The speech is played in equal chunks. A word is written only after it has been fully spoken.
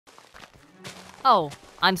Oh,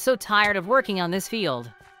 I'm so tired of working on this field.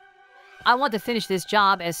 I want to finish this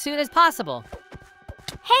job as soon as possible.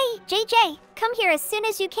 Hey, JJ, come here as soon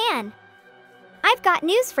as you can. I've got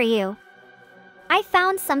news for you. I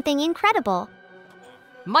found something incredible.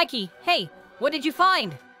 Mikey, hey, what did you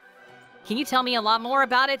find? Can you tell me a lot more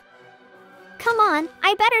about it? Come on,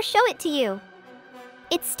 I better show it to you.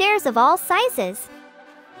 It's stairs of all sizes.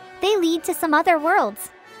 They lead to some other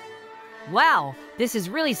worlds. Wow, this is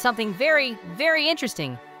really something very, very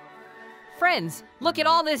interesting. Friends, look at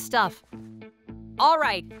all this stuff. All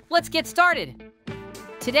right, let's get started.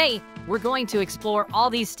 Today, we're going to explore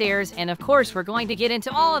all these stairs, and of course, we're going to get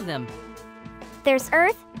into all of them. There's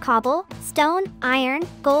earth, cobble, stone, iron,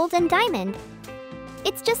 gold, and diamond.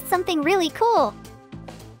 It's just something really cool.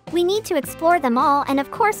 We need to explore them all and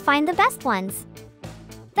of course find the best ones.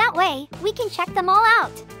 That way, we can check them all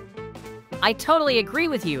out. I totally agree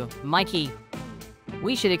with you, Mikey.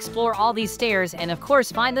 We should explore all these stairs and of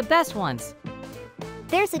course find the best ones.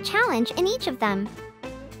 There's a challenge in each of them.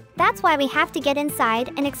 That's why we have to get inside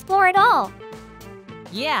and explore it all.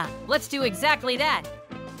 Yeah, let's do exactly that.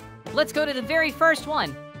 Let's go to the very first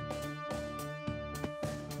one.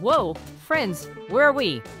 Whoa, friends, where are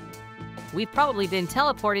we? We've probably been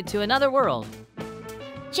teleported to another world.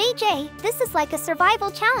 JJ, this is like a survival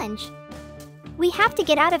challenge. We have to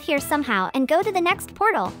get out of here somehow and go to the next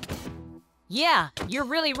portal. Yeah, you're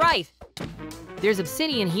really right. There's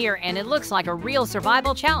obsidian here and it looks like a real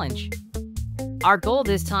survival challenge. Our goal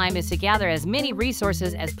this time is to gather as many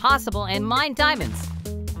resources as possible and mine diamonds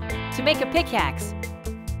to make a pickaxe.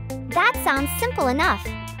 That sounds simple enough.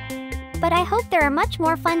 But I hope there are much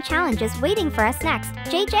more fun challenges waiting for us next,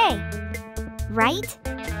 JJ. Right?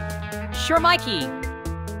 Sure, Mikey.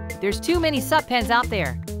 There's too many sup pens out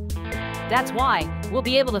there. That's why we'll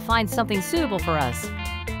be able to find something suitable for us.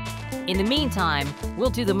 In the meantime, we'll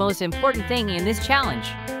do the most important thing in this challenge.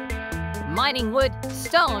 Mining wood,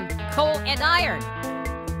 stone, coal, and iron.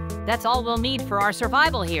 That's all we'll need for our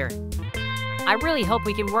survival here. I really hope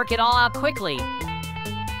we can work it all out quickly.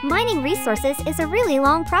 Mining resources is a really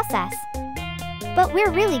long process. But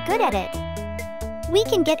we're really good at it. We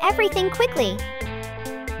can get everything quickly.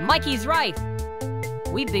 Mikey's right.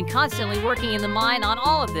 We've been constantly working in the mine on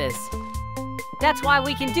all of this. That's why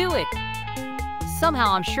we can do it.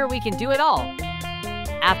 Somehow I'm sure we can do it all.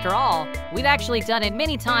 After all, we've actually done it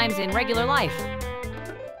many times in regular life.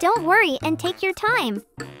 Don't worry and take your time.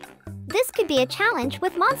 This could be a challenge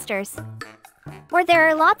with monsters. Or there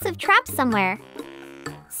are lots of traps somewhere.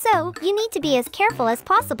 So, you need to be as careful as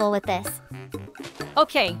possible with this.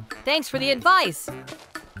 Okay, thanks for the advice.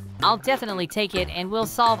 I'll definitely take it and we'll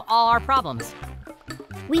solve all our problems.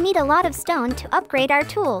 We need a lot of stone to upgrade our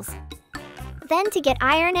tools. Then to get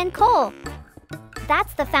iron and coal.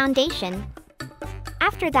 That's the foundation.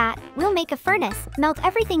 After that, we'll make a furnace, melt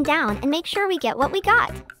everything down and make sure we get what we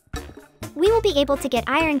got. We will be able to get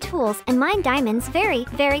iron tools and mine diamonds very,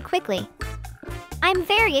 very quickly. I'm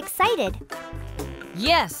very excited.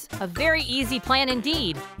 Yes, a very easy plan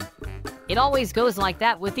indeed. It always goes like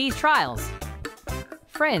that with these trials.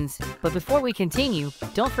 Friends, but before we continue,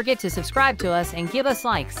 don't forget to subscribe to us and give us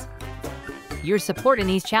likes. Your support in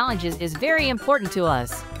these challenges is very important to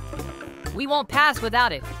us. We won't pass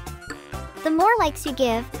without it. The more likes you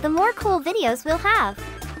give, the more cool videos we'll have.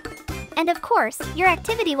 And of course, your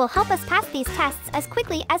activity will help us pass these tests as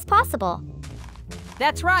quickly as possible.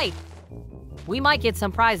 That's right. We might get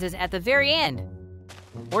some prizes at the very end.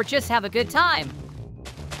 Or just have a good time.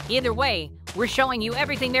 Either way, we're showing you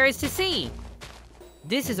everything there is to see.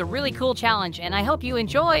 This is a really cool challenge and I hope you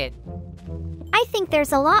enjoy it. I think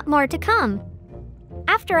there's a lot more to come.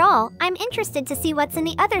 After all, I'm interested to see what's in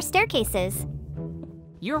the other staircases.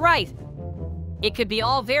 You're right. It could be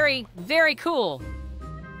all very, very cool.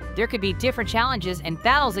 There could be different challenges and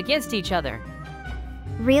battles against each other.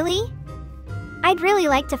 Really? I'd really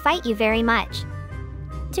like to fight you very much.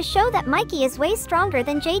 To show that Mikey is way stronger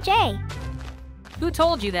than JJ. Who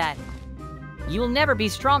told you that? You'll never be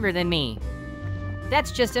stronger than me.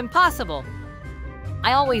 That's just impossible.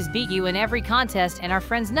 I always beat you in every contest and our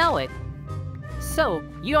friends know it. So,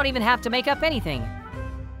 you don't even have to make up anything.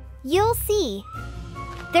 You'll see.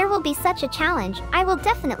 There will be such a challenge, I will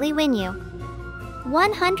definitely win you.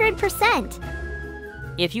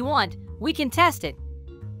 100%. If you want, we can test it.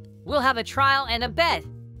 We'll have a trial and a bet.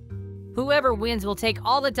 Whoever wins will take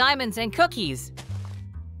all the diamonds and cookies.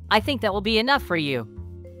 I think that will be enough for you.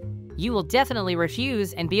 You will definitely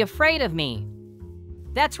refuse and be afraid of me.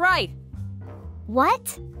 That's right.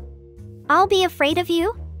 What? I'll be afraid of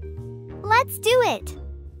you? Let's do it.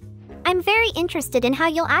 I'm very interested in how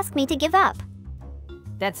you'll ask me to give up.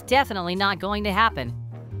 That's definitely not going to happen.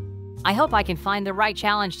 I hope I can find the right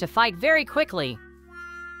challenge to fight very quickly.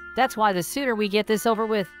 That's why the sooner we get this over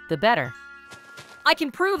with, the better. I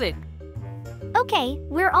can prove it! Okay,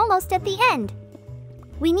 we're almost at the end.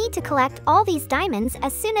 We need to collect all these diamonds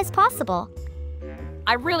as soon as possible.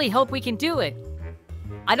 I really hope we can do it.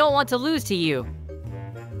 I don't want to lose to you.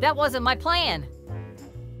 That wasn't my plan.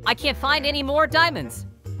 I can't find any more diamonds.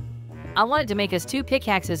 I wanted to make us 2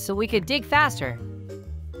 pickaxes so we could dig faster.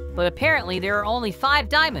 But apparently there are only 5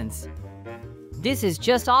 diamonds. This is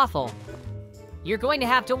just awful. You're going to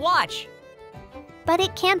have to watch. But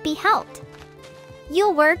it can't be helped.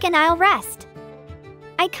 You'll work and I'll rest.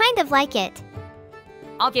 I kind of like it.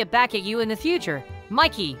 I'll get back at you in the future,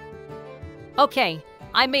 Mikey. Okay,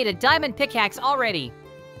 I made a diamond pickaxe already.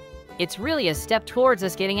 It's really a step towards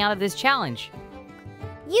us getting out of this challenge.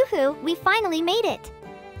 Yoo-hoo, we finally made it.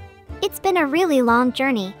 It's been a really long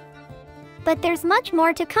journey. But there's much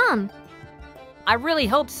more to come. I really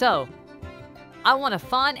hope so. I want a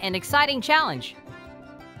fun and exciting challenge.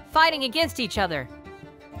 Fighting against each other.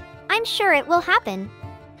 I'm sure it will happen.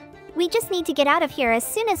 We just need to get out of here as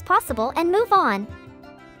soon as possible and move on.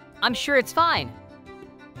 I'm sure it's fine.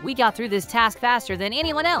 We got through this task faster than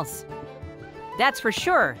anyone else. That's for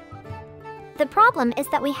sure. The problem is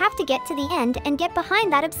that we have to get to the end and get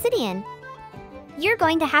behind that obsidian. You're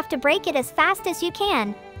going to have to break it as fast as you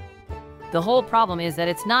can. The whole problem is that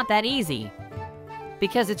it's not that easy.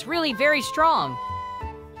 Because it's really very strong.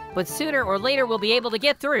 But sooner or later we'll be able to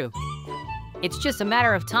get through. It's just a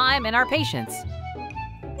matter of time and our patience.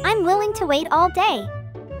 I'm willing to wait all day.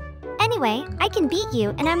 Anyway, I can beat you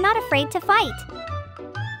and I'm not afraid to fight.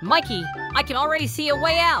 Mikey, I can already see a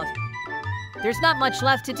way out. There's not much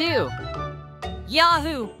left to do.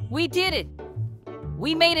 Yahoo! We did it!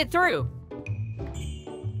 We made it through!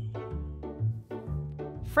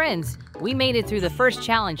 Friends, we made it through the first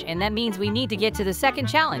challenge, and that means we need to get to the second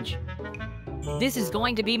challenge. This is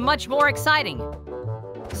going to be much more exciting.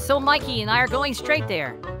 So Mikey and I are going straight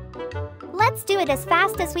there. Let's do it as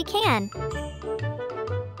fast as we can.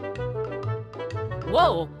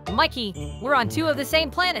 Whoa, Mikey, we're on 2 of the same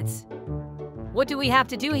planets. What do we have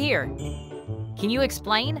to do here? Can you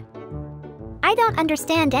explain? I don't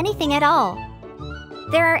understand anything at all.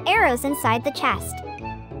 There are arrows inside the chest.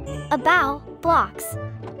 A bow, blocks.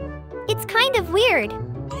 It's kind of weird.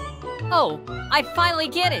 Oh, I finally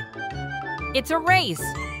get it. It's a race.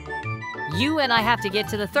 You and I have to get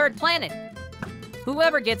to the 3rd planet.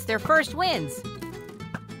 Whoever gets there first wins.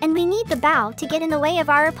 And we need the bow to get in the way of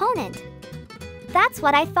our opponent. That's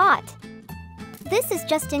what I thought. This is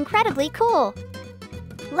just incredibly cool.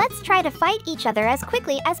 Let's try to fight each other as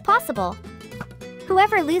quickly as possible.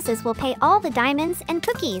 Whoever loses will pay all the diamonds and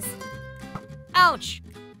cookies. Ouch!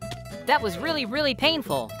 That was really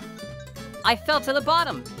painful. I fell to the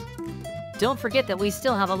bottom. Don't forget that we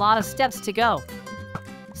still have a lot of steps to go.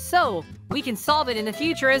 So, we can solve it in the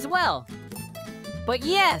future as well. But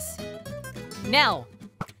yes! Now,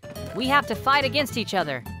 we have to fight against each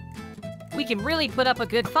other. We can really put up a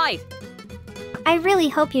good fight. I really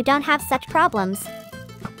hope you don't have such problems.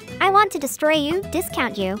 I want to destroy you,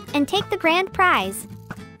 discount you, and take the grand prize.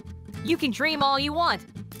 You can dream all you want.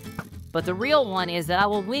 But the real one is that I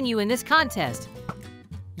will win you in this contest.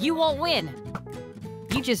 You won't win.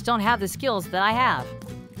 You just don't have the skills that I have.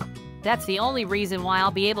 That's the only reason why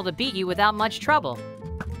I'll be able to beat you without much trouble.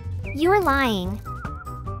 You're lying.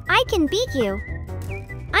 I can beat you.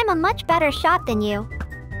 I'm a much better shot than you.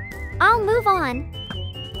 I'll move on.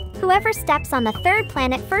 Whoever steps on the 3rd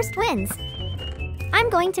planet first wins. I'm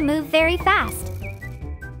going to move very fast.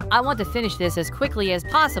 I want to finish this as quickly as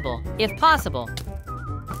possible, if possible.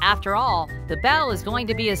 After all, the battle is going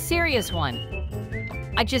to be a serious one.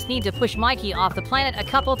 I just need to push Mikey off the planet a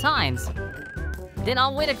couple times. Then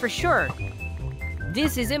I'll win it for sure.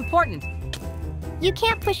 This is important. You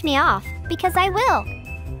can't push me off, because I will.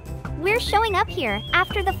 We're showing up here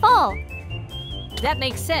after the fall. That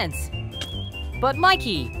makes sense. But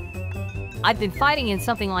Mikey, I've been fighting in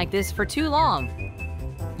something like this for too long.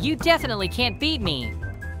 You definitely can't beat me.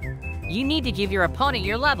 You need to give your opponent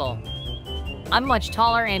your level. I'm much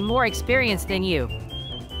taller and more experienced than you.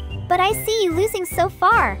 But I see you losing so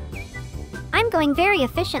far. I'm going very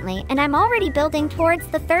efficiently and I'm already building towards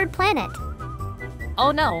the 3rd planet.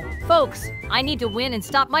 Oh no, folks, I need to win and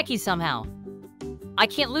stop Mikey somehow. I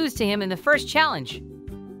can't lose to him in the first challenge.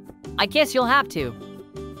 I guess you'll have to.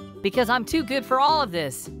 Because I'm too good for all of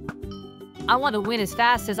this. I want to win as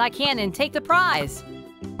fast as I can and take the prize.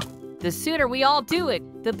 The sooner we all do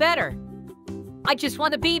it, the better. I just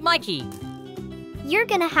want to beat Mikey. You're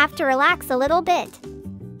gonna have to relax a little bit.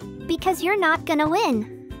 Because you're not gonna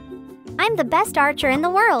win. I'm the best archer in the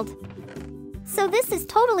world. So this is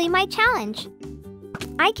totally my challenge.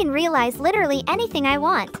 I can realize literally anything I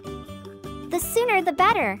want. The sooner the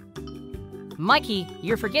better. Mikey,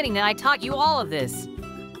 you're forgetting that I taught you all of this.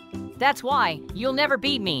 That's why you'll never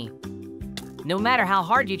beat me. No matter how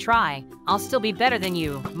hard you try, I'll still be better than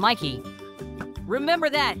you, Mikey. Remember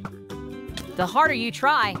that. The harder you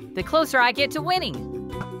try, the closer I get to winning.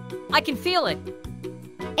 I can feel it.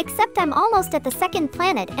 Except I'm almost at the second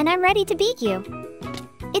planet and I'm ready to beat you.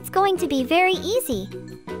 It's going to be very easy.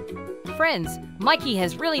 Friends, Mikey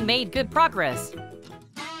has really made good progress.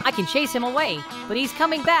 I can chase him away, but he's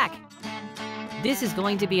coming back. This is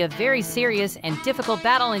going to be a very serious and difficult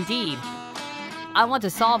battle indeed. I want to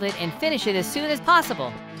solve it and finish it as soon as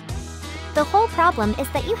possible. The whole problem is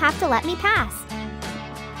that you have to let me pass.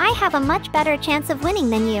 I have a much better chance of winning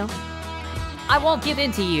than you. I won't give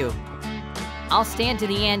in to you. I'll stand to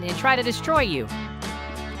the end and try to destroy you.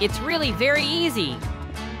 It's really very easy.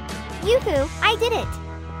 Yoo-hoo, I did it!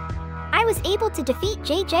 I was able to defeat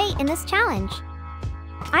JJ in this challenge.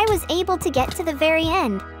 I was able to get to the very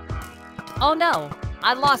end. Oh no,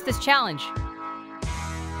 I lost this challenge.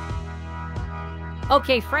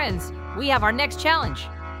 Okay friends, we have our next challenge.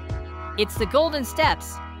 It's the Golden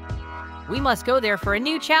Steps. We must go there for a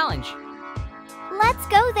new challenge. Let's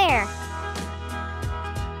go there!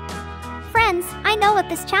 Friends, I know what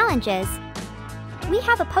this challenge is. We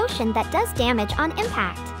have a potion that does damage on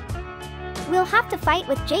impact. We'll have to fight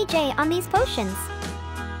with JJ on these potions.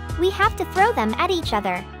 We have to throw them at each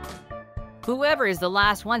other. Whoever is the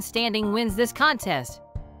last one standing wins this contest.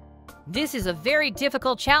 This is a very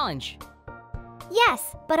difficult challenge.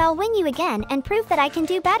 Yes, but I'll win you again and prove that I can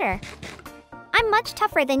do better. I'm much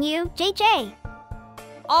tougher than you, JJ.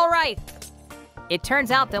 All right. It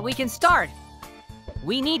turns out that we can start.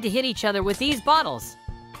 We need to hit each other with these bottles.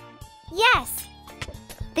 Yes!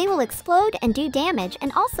 They will explode and do damage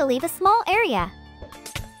and also leave a small area.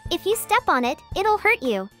 If you step on it, it'll hurt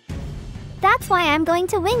you. That's why I'm going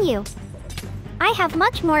to win you. I have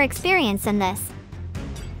much more experience in this.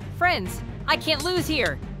 Friends, I can't lose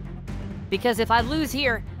here. Because if I lose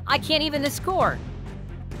here, I can't even the score.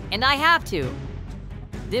 And I have to.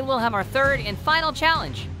 Then we'll have our third and final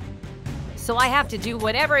challenge. So I have to do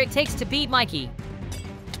whatever it takes to beat Mikey.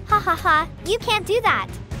 Ha ha ha, you can't do that.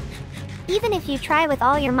 Even if you try with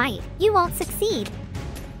all your might, you won't succeed.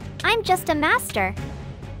 I'm just a master.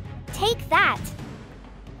 Take that.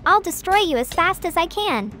 I'll destroy you as fast as I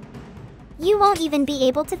can. You won't even be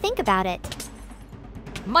able to think about it.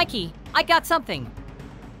 Mikey, I got something.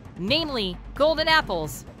 Namely, golden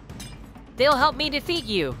apples. They'll help me defeat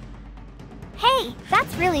you. Hey,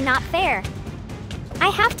 that's really not fair. I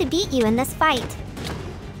have to beat you in this fight.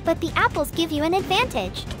 But the apples give you an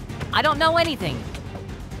advantage. I don't know anything.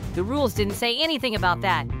 The rules didn't say anything about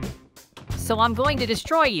that. So I'm going to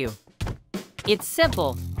destroy you. It's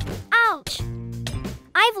simple. Ouch!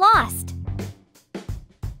 I've lost.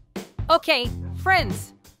 Okay,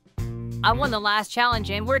 friends. I won the last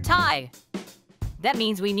challenge and we're tied. That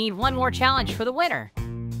means we need one more challenge for the winner.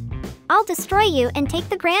 I'll destroy you and take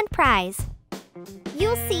the grand prize.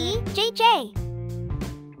 You'll see, JJ.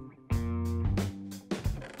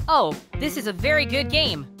 Oh, this is a very good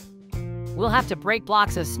game. We'll have to break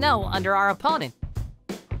blocks of snow under our opponent.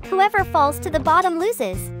 Whoever falls to the bottom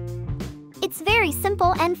loses. It's very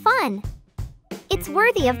simple and fun. It's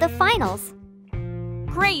worthy of the finals.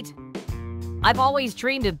 Great! I've always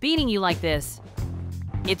dreamed of beating you like this.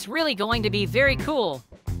 It's really going to be very cool.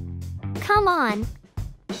 Come on.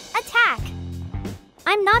 Attack!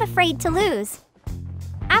 I'm not afraid to lose.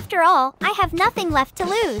 After all, I have nothing left to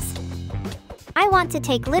lose. I want to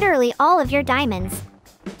take literally all of your diamonds.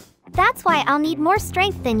 That's why I'll need more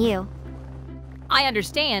strength than you. I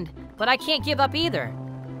understand, but I can't give up either.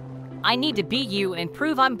 I need to beat you and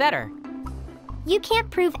prove I'm better. You can't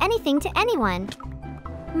prove anything to anyone.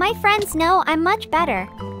 My friends know I'm much better.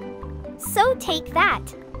 So take that.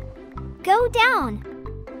 Go down.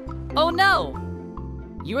 Oh no!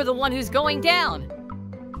 You're the one who's going down.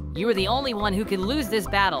 You're the only one who can lose this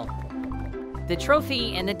battle. The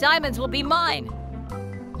trophy and the diamonds will be mine.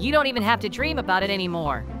 You don't even have to dream about it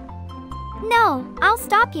anymore. No, I'll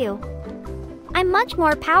stop you. I'm much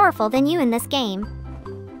more powerful than you in this game.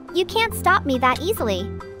 You can't stop me that easily.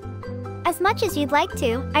 As much as you'd like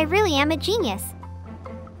to, I really am a genius.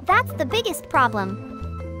 That's the biggest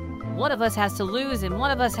problem. One of us has to lose and one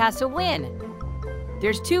of us has to win.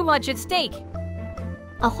 There's too much at stake.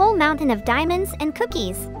 A whole mountain of diamonds and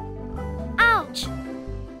cookies. Ouch!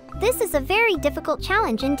 This is a very difficult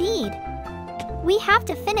challenge indeed. We have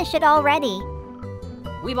to finish it already.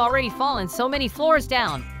 We've already fallen so many floors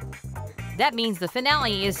down. That means the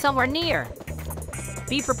finale is somewhere near.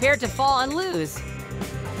 Be prepared to fall and lose,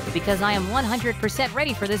 because I am 100%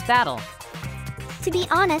 ready for this battle. To be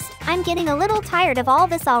honest, I'm getting a little tired of all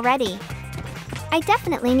this already. I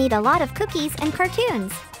definitely need a lot of cookies and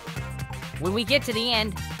cartoons. When we get to the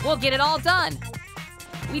end, we'll get it all done.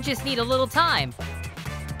 We just need a little time.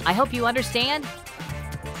 I hope you understand.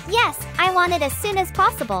 Yes, I want it as soon as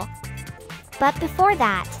possible. But before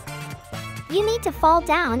that, you need to fall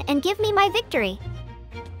down and give me my victory.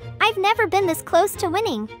 I've never been this close to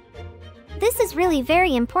winning. This is really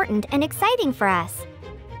very important and exciting for us.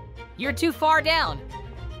 You're too far down.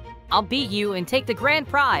 I'll beat you and take the grand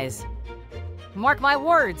prize. Mark my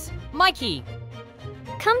words, Mikey.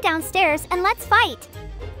 Come downstairs and let's fight.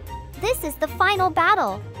 This is the final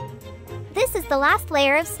battle. This is the last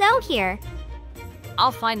layer of snow here.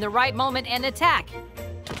 I'll find the right moment and attack.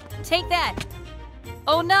 Take that.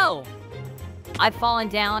 Oh no! I've fallen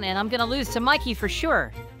down and I'm gonna lose to Mikey for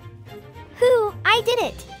sure. Who? I did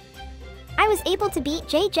it. I was able to beat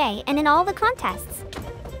JJ and in all the contests.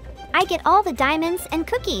 I get all the diamonds and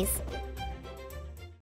cookies.